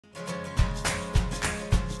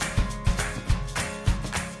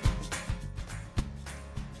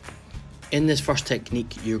In this first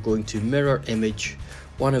technique, you're going to mirror image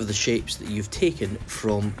one of the shapes that you've taken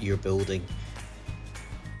from your building.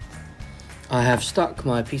 I have stuck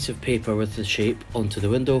my piece of paper with the shape onto the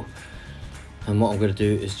window, and what I'm going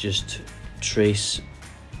to do is just trace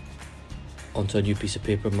onto a new piece of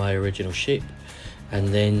paper my original shape, and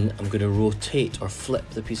then I'm going to rotate or flip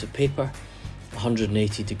the piece of paper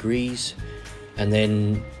 180 degrees and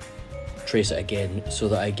then trace it again so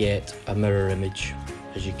that I get a mirror image,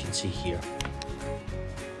 as you can see here.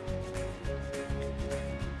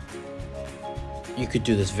 You could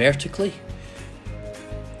do this vertically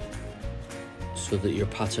so that your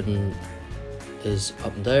pattern is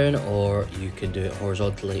up and down, or you can do it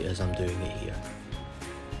horizontally as I'm doing it here.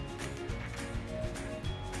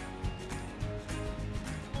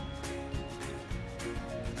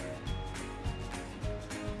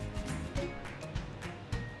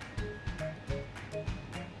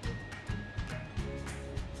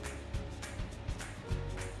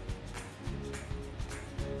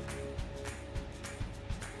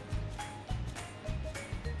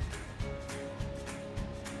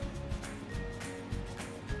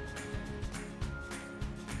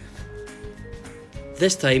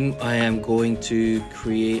 This time I am going to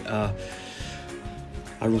create a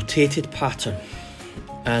rotated pattern,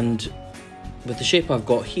 and with the shape I've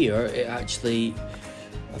got here,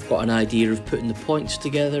 I've got an idea of putting the points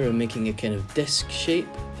together and making a kind of disc shape.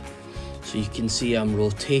 So you can see I'm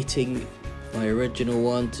rotating my original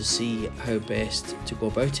one to see how best to go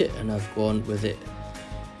about it, and I've gone with it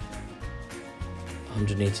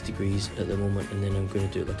 180 degrees at the moment, and then I'm going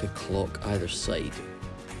to do it like a clock either side.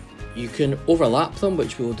 You can overlap them,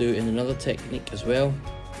 which we'll do in another technique as well,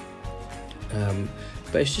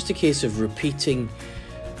 but it's just a case of repeating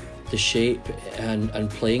the shape and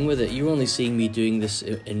playing with it. You're only seeing me doing this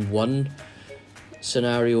in one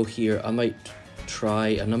scenario here. I might try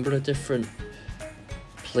a number of different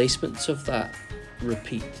placements of that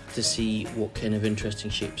repeat to see what kind of interesting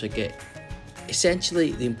shapes I get.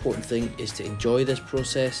 Essentially, the important thing is to enjoy this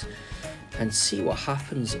process and see what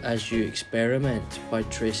happens as you experiment by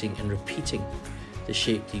tracing and repeating the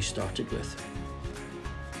shape that you started with.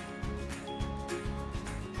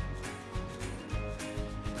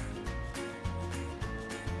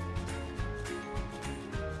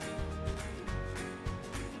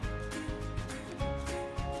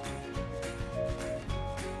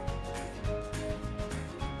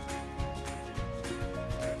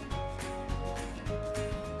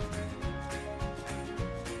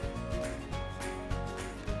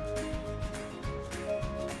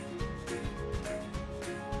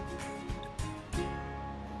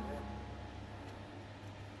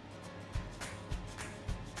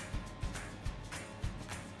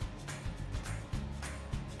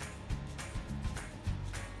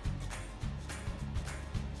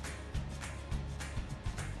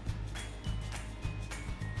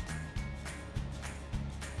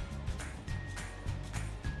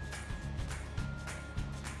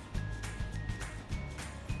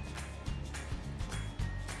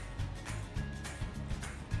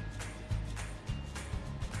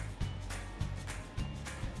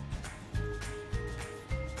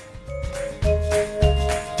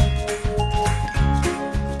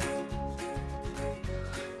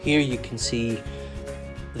 Here you can see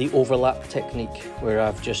the overlap technique, where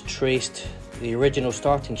I've just traced the original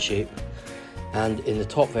starting shape, and in the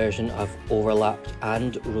top version I've overlapped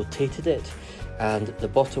and rotated it, and the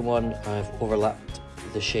bottom one I've overlapped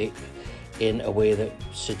the shape in a way that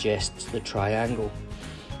suggests the triangle.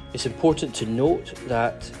 It's important to note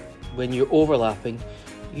that when you're overlapping,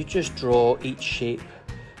 you just draw each shape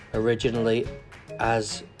originally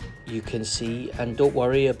as you can see, and don't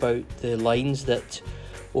worry about the lines that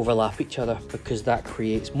overlap each other, because that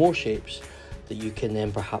creates more shapes that you can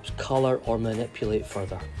then perhaps colour or manipulate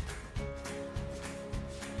further.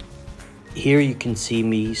 Here you can see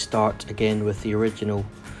me start again with the original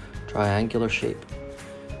triangular shape.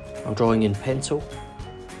 I'm drawing in pencil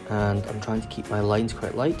and I'm trying to keep my lines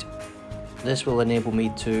quite light. This will enable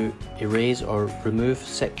me to erase or remove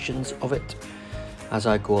sections of it as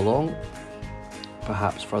I go along,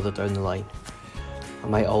 perhaps further down the line. I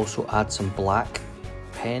might also add some black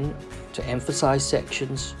pen to emphasize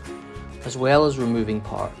sections as well as removing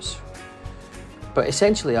parts. But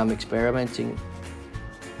essentially I'm experimenting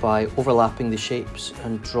by overlapping the shapes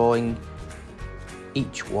and drawing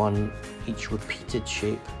each repeated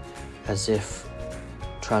shape as if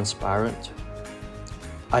transparent.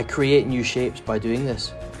 I create new shapes by doing this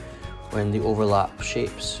when the overlap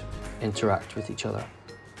shapes interact with each other.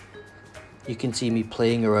 You can see me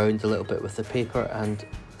playing around a little bit with the paper and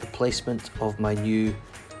the placement of my new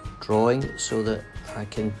drawing so that I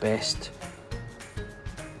can best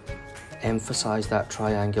emphasize that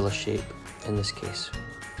triangular shape in this case.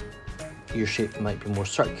 Your shape might be more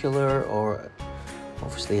circular or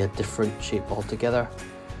obviously a different shape altogether.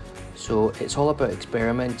 So it's all about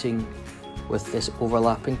experimenting with this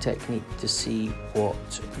overlapping technique to see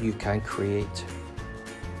what you can create.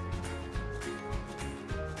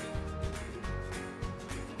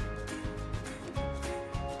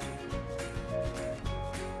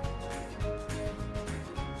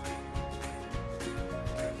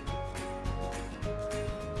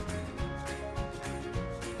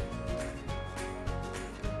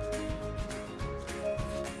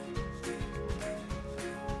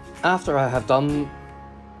 After I have done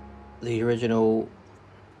the original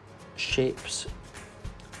shapes,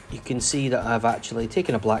 you can see that I've actually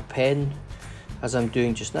taken a black pen, as I'm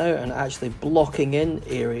doing just now, and actually blocking in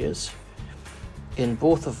areas in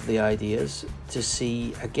both of the ideas to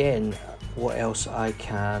see again what else I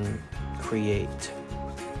can create.